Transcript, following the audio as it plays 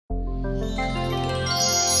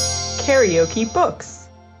KaraokeBooks.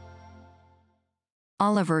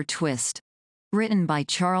 Oliver Twist. Written by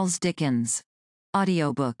Charles Dickens.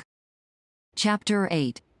 Audiobook. Chapter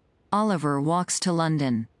 8. Oliver walks to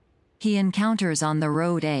London. He encounters on the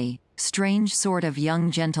road a strange sort of young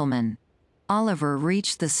gentleman. Oliver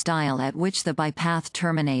reached the stile at which the bypath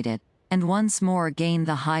terminated, and once more gained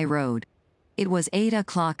the high road. It was 8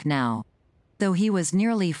 o'clock now. Though he was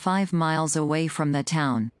nearly 5 miles away from the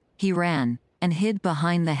town, he ran, and hid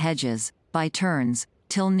behind the hedges, by turns,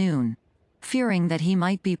 till noon, fearing that he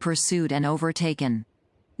might be pursued and overtaken.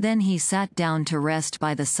 Then he sat down to rest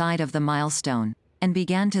by the side of the milestone, and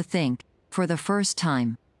began to think, for the first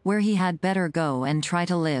time, where he had better go and try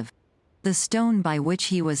to live. The stone by which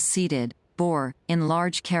he was seated bore, in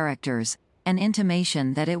large characters, an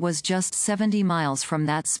intimation that it was just 70 miles from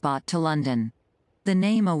that spot to London. The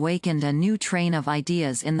name awakened a new train of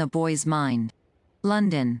ideas in the boy's mind.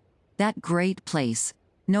 London. That great place.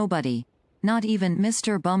 Nobody, not even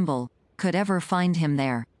Mr. Bumble, could ever find him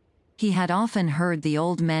there. He had often heard the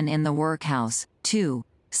old men in the workhouse, too,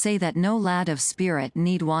 say that no lad of spirit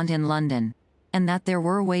need want in London, and that there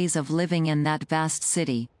were ways of living in that vast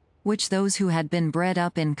city, which those who had been bred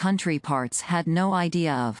up in country parts had no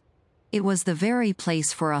idea of. It was the very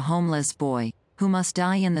place for a homeless boy, who must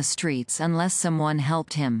die in the streets unless someone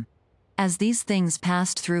helped him. As these things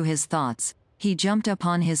passed through his thoughts, he jumped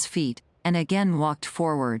upon his feet, and again walked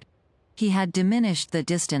forward. He had diminished the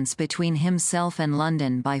distance between himself and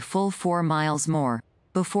London by full 4 miles more,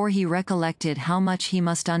 before he recollected how much he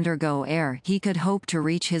must undergo ere he could hope to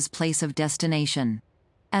reach his place of destination.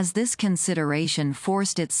 As this consideration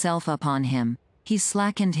forced itself upon him, he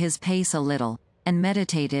slackened his pace a little, and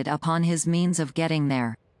meditated upon his means of getting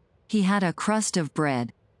there. He had a crust of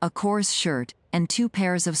bread, a coarse shirt, and 2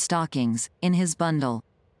 pairs of stockings, in his bundle.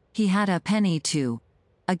 He had a penny too,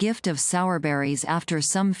 a gift of sourberries after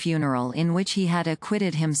some funeral in which he had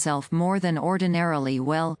acquitted himself more than ordinarily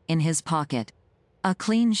well, in his pocket. A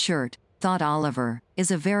clean shirt, thought Oliver,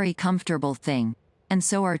 is a very comfortable thing, and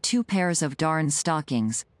so are 2 pairs of darn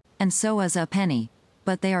stockings, and so is a penny,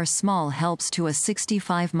 but they are small helps to a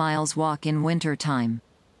 65 miles walk in winter time.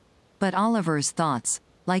 But Oliver's thoughts,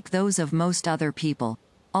 like those of most other people,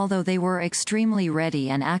 although they were extremely ready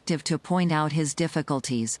and active to point out his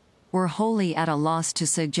difficulties, were wholly at a loss to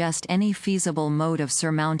suggest any feasible mode of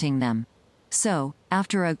surmounting them. So,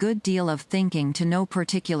 after a good deal of thinking to no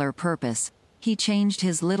particular purpose, he changed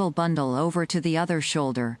his little bundle over to the other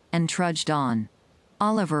shoulder, and trudged on.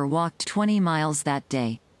 Oliver walked 20 miles that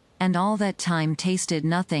day, and all that time tasted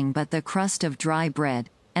nothing but the crust of dry bread,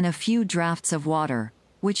 and a few draughts of water,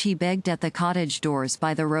 which he begged at the cottage doors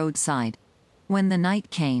by the roadside. When the night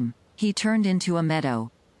came, he turned into a meadow,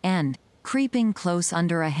 and, creeping close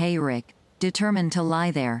under a hayrick, determined to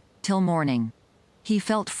lie there, till morning. He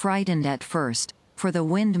felt frightened at first, for the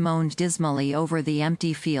wind moaned dismally over the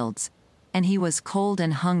empty fields, and he was cold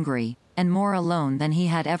and hungry, and more alone than he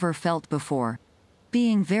had ever felt before.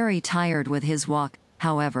 Being very tired with his walk,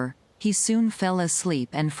 however, he soon fell asleep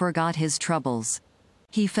and forgot his troubles.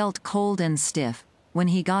 He felt cold and stiff, when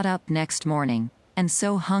he got up next morning, and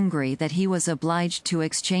so hungry that he was obliged to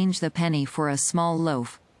exchange the penny for a small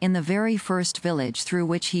loaf, in the very first village through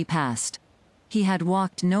which he passed. He had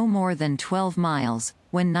walked no more than 12 miles,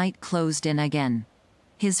 when night closed in again.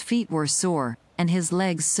 His feet were sore, and his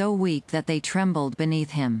legs so weak that they trembled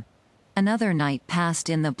beneath him. Another night passed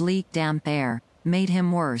in the bleak damp air, made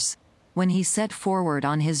him worse. When he set forward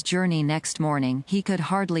on his journey next morning he could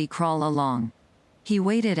hardly crawl along. He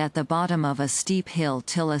waited at the bottom of a steep hill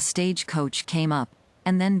till a stagecoach came up,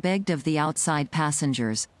 and then begged of the outside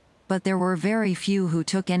passengers, but there were very few who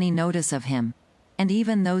took any notice of him, and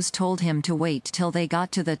even those told him to wait till they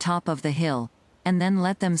got to the top of the hill, and then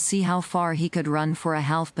let them see how far he could run for a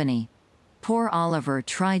halfpenny. Poor Oliver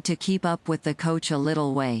tried to keep up with the coach a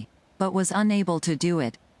little way, but was unable to do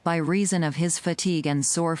it, by reason of his fatigue and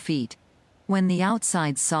sore feet. When the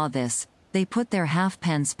outsides saw this, they put their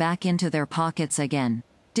halfpence back into their pockets again,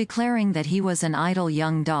 declaring that he was an idle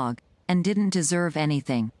young dog, and didn't deserve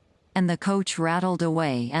anything. And the coach rattled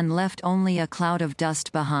away and left only a cloud of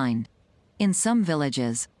dust behind. In some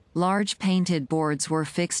villages, large painted boards were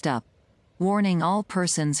fixed up, warning all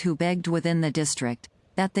persons who begged within the district,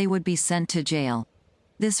 that they would be sent to jail.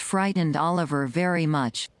 This frightened Oliver very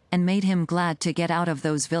much, and made him glad to get out of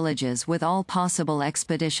those villages with all possible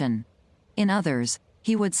expedition. In others,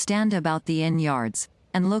 he would stand about the inn yards,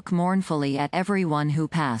 and look mournfully at everyone who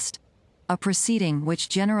passed. A proceeding which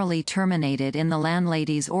generally terminated in the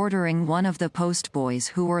landlady's ordering one of the postboys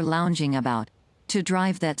who were lounging about, to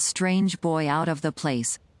drive that strange boy out of the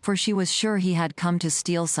place, for she was sure he had come to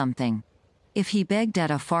steal something. If he begged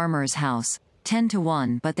at a farmer's house, 10 to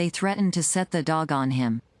 1, but they threatened to set the dog on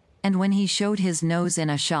him. And when he showed his nose in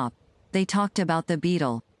a shop, they talked about the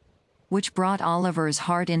beetle, which brought Oliver's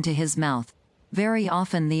heart into his mouth, very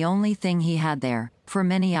often the only thing he had there, for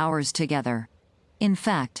many hours together. In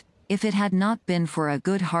fact, if it had not been for a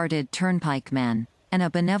good-hearted turnpike man, and a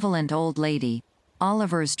benevolent old lady,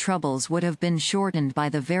 Oliver's troubles would have been shortened by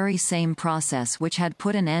the very same process which had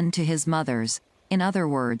put an end to his mother's. In other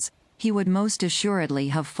words, he would most assuredly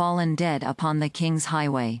have fallen dead upon the king's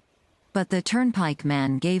highway. But the turnpike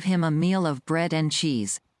man gave him a meal of bread and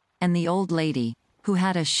cheese, and the old lady, who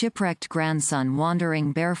had a shipwrecked grandson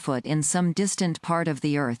wandering barefoot in some distant part of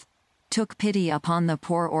the earth, took pity upon the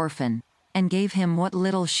poor orphan, and gave him what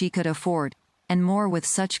little she could afford, and more with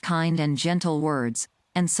such kind and gentle words,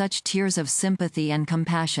 and such tears of sympathy and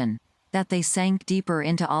compassion, that they sank deeper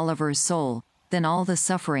into Oliver's soul, than all the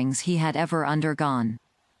sufferings he had ever undergone.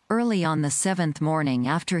 Early on the 7th morning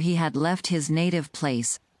after he had left his native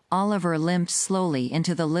place, Oliver limped slowly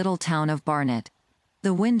into the little town of Barnet.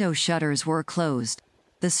 The window shutters were closed.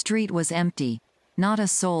 The street was empty. Not a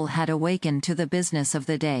soul had awakened to the business of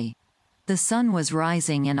the day. The sun was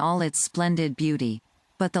rising in all its splendid beauty,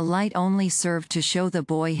 but the light only served to show the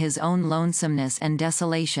boy his own lonesomeness and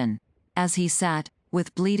desolation, as he sat,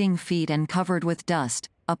 with bleeding feet and covered with dust,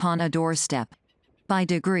 upon a doorstep. By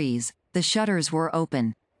degrees, the shutters were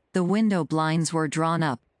open, the window blinds were drawn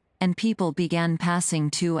up, and people began passing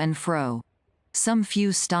to and fro. Some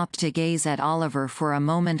few stopped to gaze at Oliver for a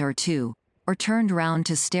moment or two, or turned round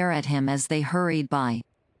to stare at him as they hurried by,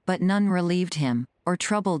 but none relieved him, or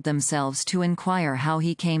troubled themselves to inquire how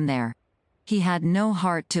he came there. He had no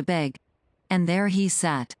heart to beg, and there he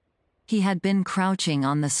sat. He had been crouching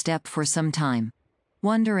on the step for some time,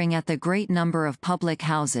 wondering at the great number of public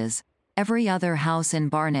houses. Every other house in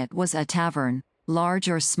Barnet was a tavern, large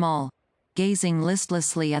or small, gazing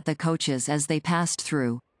listlessly at the coaches as they passed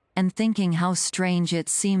through, and thinking how strange it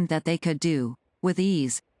seemed that they could do, with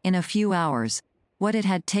ease, in a few hours, what it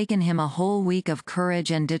had taken him a whole week of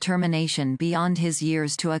courage and determination beyond his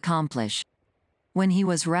years to accomplish. When he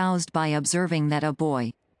was roused by observing that a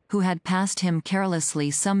boy, who had passed him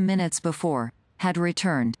carelessly some minutes before, had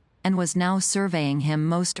returned, and was now surveying him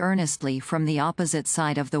most earnestly from the opposite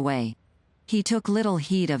side of the way. He took little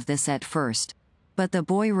heed of this at first, but the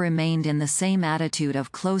boy remained in the same attitude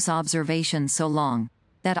of close observation so long,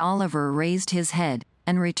 that Oliver raised his head,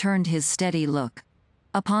 and returned his steady look.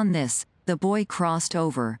 Upon this, the boy crossed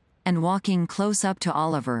over, and walking close up to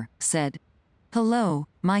Oliver, said, "Hello,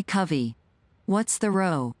 my covey. What's the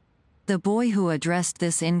row?" The boy who addressed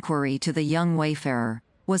this inquiry to the young wayfarer,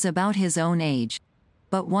 was about his own age,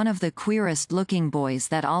 but one of the queerest-looking boys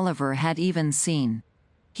that Oliver had even seen.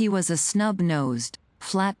 He was a snub-nosed,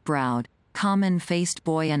 flat-browed, common-faced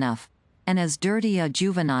boy enough, and as dirty a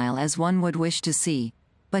juvenile as one would wish to see,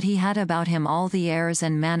 but he had about him all the airs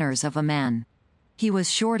and manners of a man. He was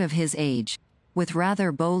short of his age, with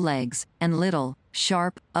rather bow legs, and little,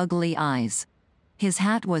 sharp, ugly eyes. His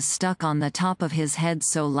hat was stuck on the top of his head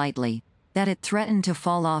so lightly, that it threatened to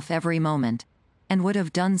fall off every moment, and would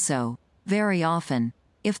have done so, very often,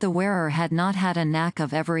 if the wearer had not had a knack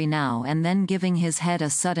of every now and then giving his head a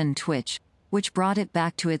sudden twitch, which brought it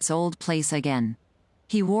back to its old place again.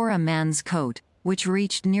 He wore a man's coat, which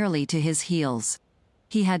reached nearly to his heels.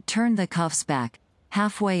 He had turned the cuffs back,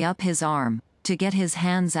 halfway up his arm, to get his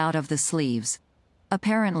hands out of the sleeves,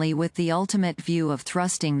 apparently with the ultimate view of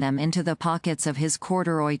thrusting them into the pockets of his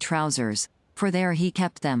corduroy trousers, for there he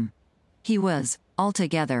kept them. He was,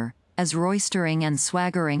 altogether, as roistering and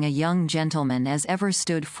swaggering a young gentleman as ever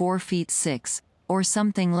stood 4 feet 6, or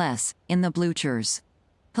something less, in the bluchers.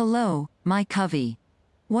 "Hello, my covey.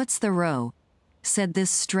 What's the row?" said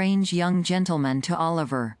this strange young gentleman to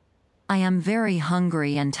Oliver. "I am very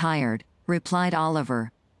hungry and tired," replied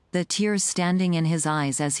Oliver, the tears standing in his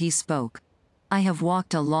eyes as he spoke. "I have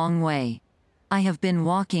walked a long way. I have been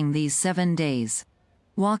walking these 7 days.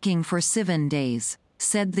 Walking for 7 days,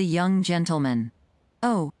 said the young gentleman.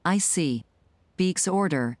 "Oh, I see. Beak's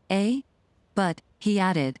order, eh? But," he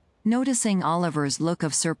added, noticing Oliver's look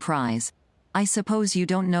of surprise, "I suppose you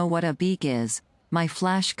don't know what a beak is, my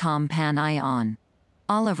flash companion."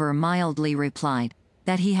 Oliver mildly replied,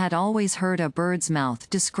 that he had always heard a bird's mouth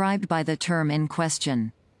described by the term in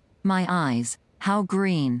question. "My eyes, how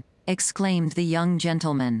green!" exclaimed the young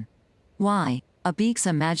gentleman. "Why, a beak's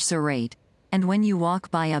a magistrate, and when you walk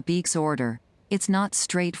by a beak's order, it's not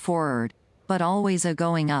straightforward, but always a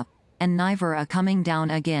going up, and niver a coming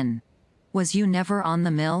down again. Was you never on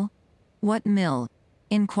the mill?" "What mill?"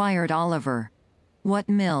 inquired Oliver. "What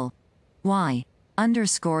mill? Why,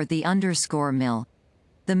 the mill.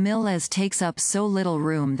 The mill as takes up so little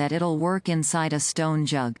room that it'll work inside a stone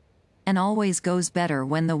jug. And always goes better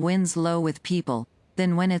when the wind's low with people,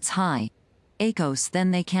 than when it's high. Acos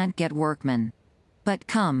then they can't get workmen. But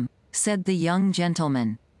come, said the young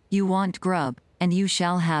gentleman, you want grub, and you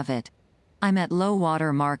shall have it. I'm at low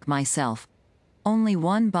water mark myself. Only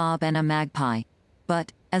one bob and a magpie.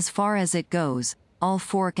 But, as far as it goes, I'll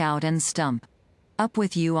fork out and stump. Up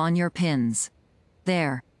with you on your pins.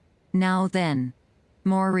 There. Now then.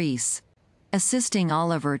 Maurice. Assisting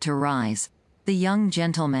Oliver to rise, the young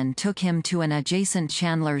gentleman took him to an adjacent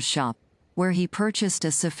chandler's shop, where he purchased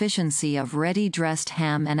a sufficiency of ready-dressed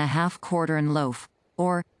ham and a half-quartern loaf,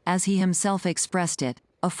 or, as he himself expressed it,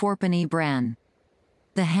 a fourpenny bran.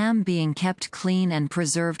 The ham being kept clean and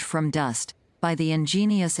preserved from dust, by the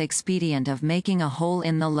ingenious expedient of making a hole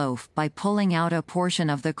in the loaf by pulling out a portion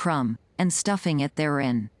of the crumb, and stuffing it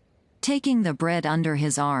therein. Taking the bread under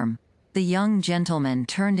his arm, the young gentleman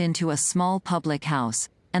turned into a small public house,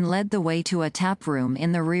 and led the way to a tap room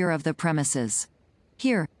in the rear of the premises.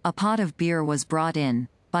 Here, a pot of beer was brought in,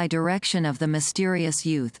 by direction of the mysterious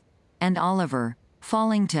youth, and Oliver,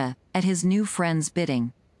 falling to, at his new friend's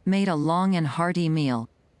bidding, made a long and hearty meal,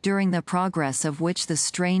 during the progress of which the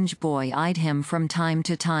strange boy eyed him from time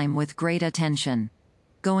to time with great attention.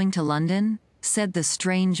 Going to London? Said the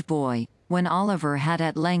strange boy, when Oliver had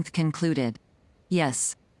at length concluded.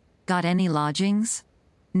 Yes. Got any lodgings?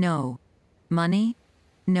 No. Money?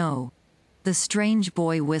 No. The strange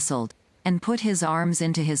boy whistled, and put his arms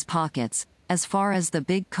into his pockets, as far as the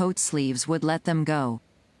big coat sleeves would let them go.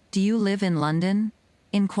 Do you live in London?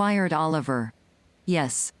 Inquired Oliver.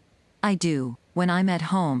 Yes. I do, when I'm at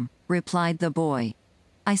home, replied the boy.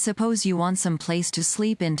 I suppose you want some place to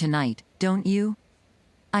sleep in tonight, don't you?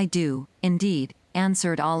 I do, indeed,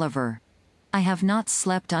 answered Oliver. I have not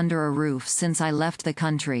slept under a roof since I left the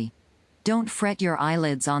country. Don't fret your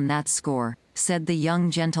eyelids on that score, said the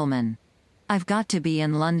young gentleman. I've got to be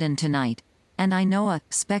in London tonight, and I know a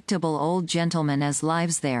spectable old gentleman as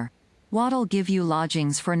lives there, what'll give you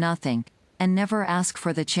lodgings for nothing, and never ask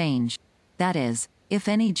for the change. That is, if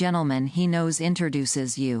any gentleman he knows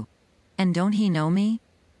introduces you. And don't he know me?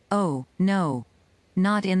 Oh, no.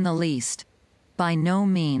 Not in the least. By no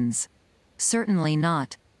means. Certainly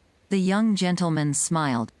not. The young gentleman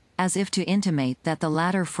smiled, as if to intimate that the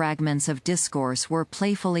latter fragments of discourse were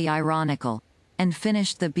playfully ironical, and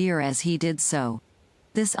finished the beer as he did so.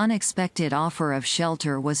 This unexpected offer of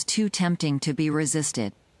shelter was too tempting to be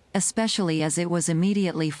resisted, especially as it was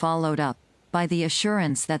immediately followed up by the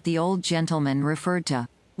assurance that the old gentleman referred to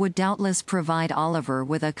would doubtless provide Oliver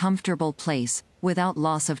with a comfortable place, without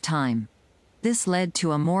loss of time. This led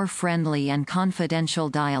to a more friendly and confidential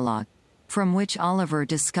dialogue, from which Oliver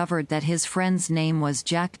discovered that his friend's name was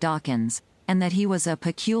Jack Dawkins, and that he was a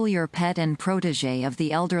peculiar pet and protégé of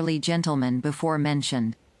the elderly gentleman before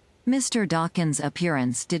mentioned. Mr. Dawkins'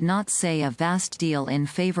 appearance did not say a vast deal in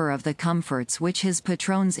favor of the comforts which his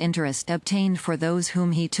patron's interest obtained for those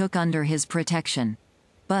whom he took under his protection.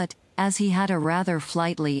 But, as he had a rather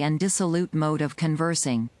flighty and dissolute mode of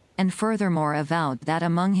conversing, and furthermore avowed that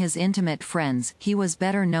among his intimate friends he was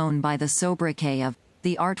better known by the sobriquet of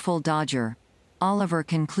the Artful Dodger, Oliver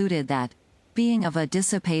concluded that, being of a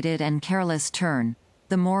dissipated and careless turn,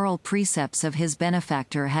 the moral precepts of his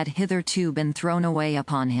benefactor had hitherto been thrown away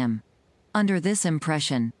upon him. Under this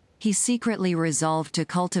impression, he secretly resolved to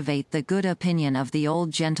cultivate the good opinion of the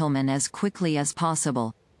old gentleman as quickly as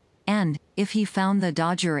possible, and, if he found the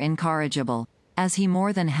Dodger incorrigible, as he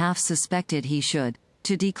more than half suspected he should,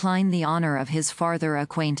 to decline the honor of his farther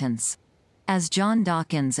acquaintance. As John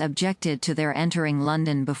Dawkins objected to their entering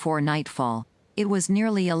London before nightfall, it was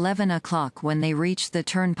nearly 11 o'clock when they reached the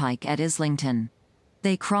turnpike at Islington.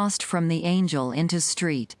 They crossed from the Angel into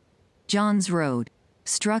Street John's Road,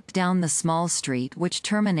 struck down the small street which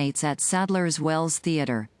terminates at Sadler's Wells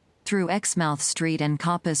Theatre, through Exmouth Street and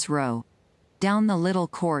Coppice Row, down the little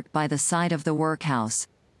court by the side of the workhouse,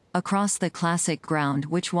 across the classic ground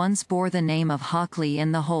which once bore the name of Hockley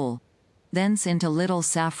in the Hole, thence into Little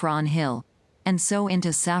Saffron Hill, and so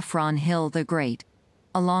into Saffron Hill the Great,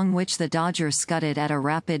 along which the Dodger scudded at a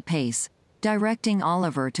rapid pace, directing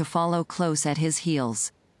Oliver to follow close at his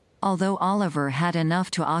heels. Although Oliver had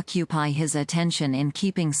enough to occupy his attention in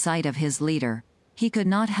keeping sight of his leader, he could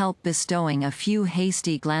not help bestowing a few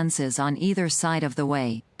hasty glances on either side of the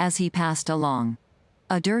way, as he passed along.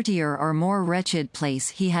 A dirtier or more wretched place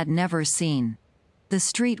he had never seen. The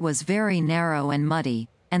street was very narrow and muddy,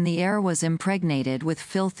 and the air was impregnated with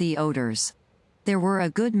filthy odors. There were a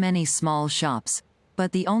good many small shops,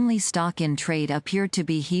 but the only stock in trade appeared to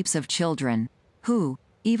be heaps of children, who,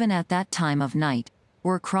 even at that time of night,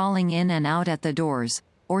 were crawling in and out at the doors,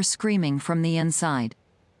 or screaming from the inside.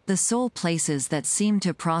 The sole places that seemed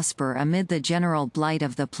to prosper amid the general blight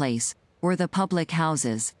of the place were the public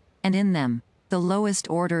houses, and in them, the lowest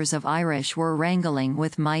orders of Irish were wrangling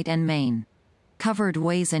with might and main. Covered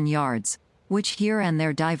ways and yards, which here and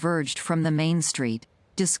there diverged from the main street,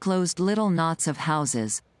 disclosed little knots of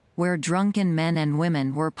houses, where drunken men and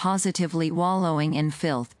women were positively wallowing in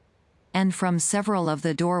filth. And from several of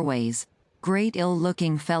the doorways, great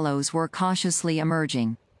ill-looking fellows were cautiously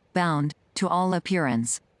emerging, bound, to all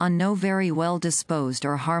appearance, on no very well-disposed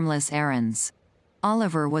or harmless errands.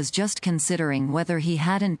 Oliver was just considering whether he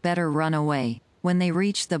hadn't better run away, when they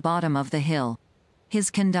reached the bottom of the hill. His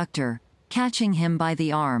conductor, catching him by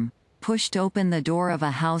the arm, pushed open the door of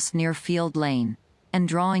a house near Field Lane, and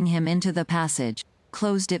drawing him into the passage,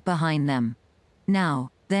 closed it behind them.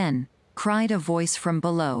 "Now, then," cried a voice from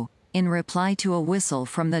below, in reply to a whistle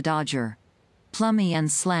from the Dodger. "Plummy and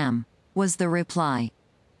slam," was the reply.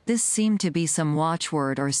 This seemed to be some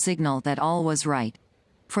watchword or signal that all was right,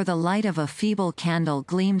 for the light of a feeble candle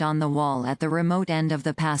gleamed on the wall at the remote end of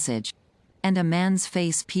the passage, and a man's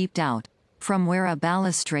face peeped out, from where a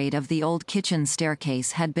balustrade of the old kitchen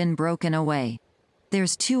staircase had been broken away.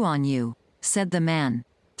 "There's two on you," said the man,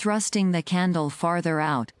 thrusting the candle farther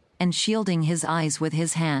out, and shielding his eyes with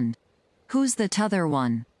his hand. "Who's the t'other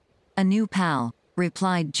one?" "A new pal,"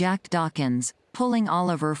 replied Jack Dawkins, pulling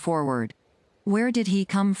Oliver forward. "Where did he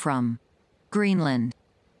come from?" "Greenland."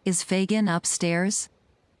 "Is Fagin upstairs?"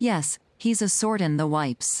 "Yes, he's a sortin' the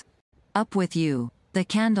wipes." "Up with you." The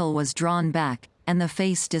candle was drawn back, and the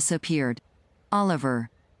face disappeared. Oliver,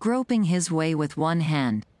 groping his way with one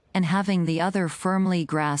hand, and having the other firmly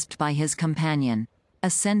grasped by his companion,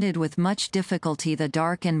 ascended with much difficulty the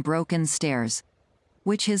dark and broken stairs,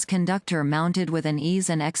 which his conductor mounted with an ease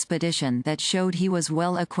and expedition that showed he was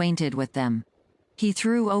well acquainted with them. He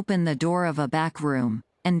threw open the door of a back room,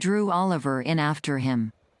 and drew Oliver in after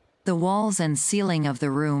him. The walls and ceiling of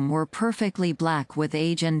the room were perfectly black with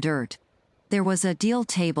age and dirt. There was a deal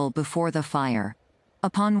table before the fire,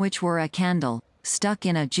 upon which were a candle, stuck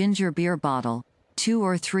in a ginger beer bottle, 2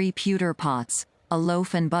 or 3 pewter pots, a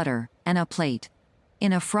loaf and butter, and a plate.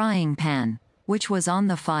 In a frying pan, which was on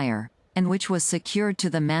the fire, and which was secured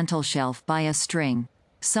to the mantelshelf by a string,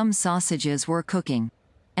 some sausages were cooking,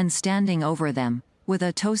 and standing over them, with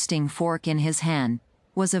a toasting fork in his hand,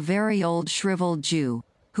 was a very old shriveled Jew,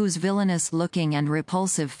 whose villainous-looking and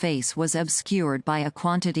repulsive face was obscured by a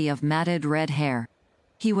quantity of matted red hair.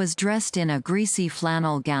 He was dressed in a greasy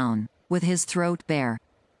flannel gown, with his throat bare,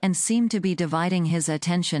 and seemed to be dividing his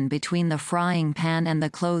attention between the frying pan and the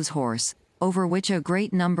clothes horse, over which a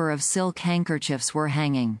great number of silk handkerchiefs were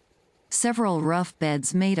hanging. Several rough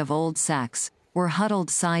beds made of old sacks were huddled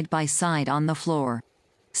side by side on the floor.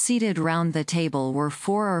 Seated round the table were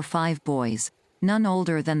 4 or 5 boys, none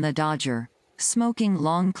older than the Dodger, smoking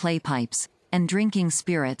long clay pipes, and drinking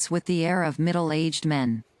spirits with the air of middle-aged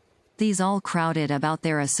men. These all crowded about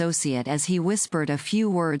their associate as he whispered a few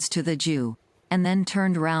words to the Jew, and then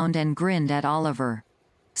turned round and grinned at Oliver.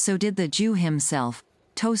 So did the Jew himself,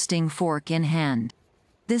 toasting fork in hand.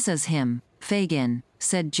 "This is him, Fagin,"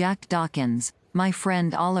 said Jack Dawkins, "my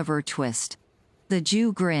friend Oliver Twist." The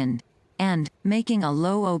Jew grinned, and, making a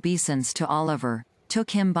low obeisance to Oliver,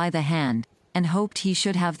 took him by the hand, and hoped he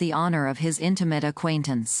should have the honor of his intimate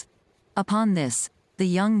acquaintance. Upon this, the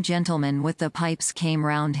young gentleman with the pipes came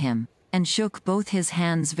round him, and shook both his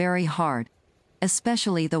hands very hard,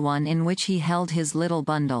 especially the one in which he held his little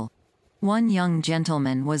bundle. One young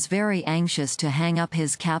gentleman was very anxious to hang up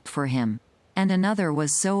his cap for him, and another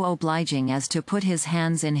was so obliging as to put his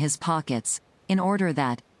hands in his pockets, in order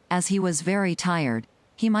that, as he was very tired,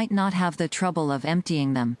 he might not have the trouble of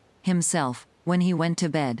emptying them, himself, when he went to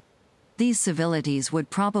bed. These civilities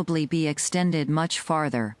would probably be extended much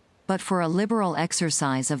farther, but for a liberal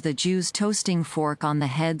exercise of the Jew's toasting fork on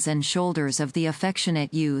the heads and shoulders of the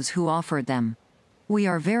affectionate youths who offered them. "We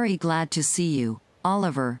are very glad to see you,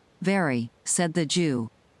 Oliver, very," said the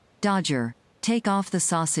Jew. "Dodger, take off the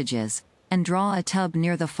sausages, and draw a tub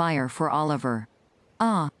near the fire for Oliver.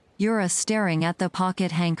 Ah, you're a-staring at the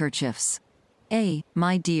pocket handkerchiefs.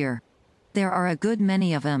 My dear. There are a good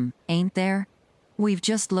many of 'em, ain't there? We've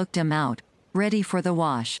just looked 'em out, ready for the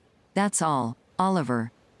wash. That's all,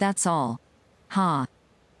 Oliver, that's all. Ha!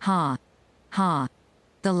 Ha! Ha!"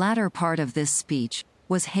 The latter part of this speech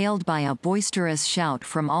was hailed by a boisterous shout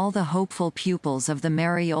from all the hopeful pupils of the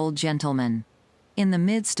merry old gentleman, in the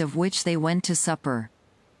midst of which they went to supper.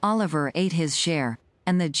 Oliver ate his share,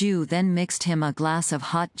 and the Jew then mixed him a glass of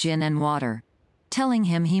hot gin and water, telling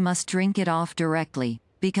him he must drink it off directly,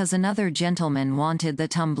 because another gentleman wanted the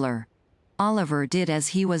tumbler. Oliver did as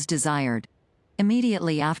he was desired.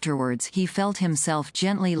 Immediately afterwards he felt himself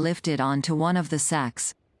gently lifted onto one of the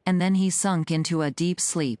sacks, and then he sunk into a deep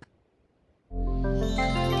sleep.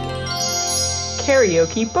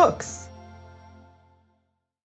 KaraokeBooks.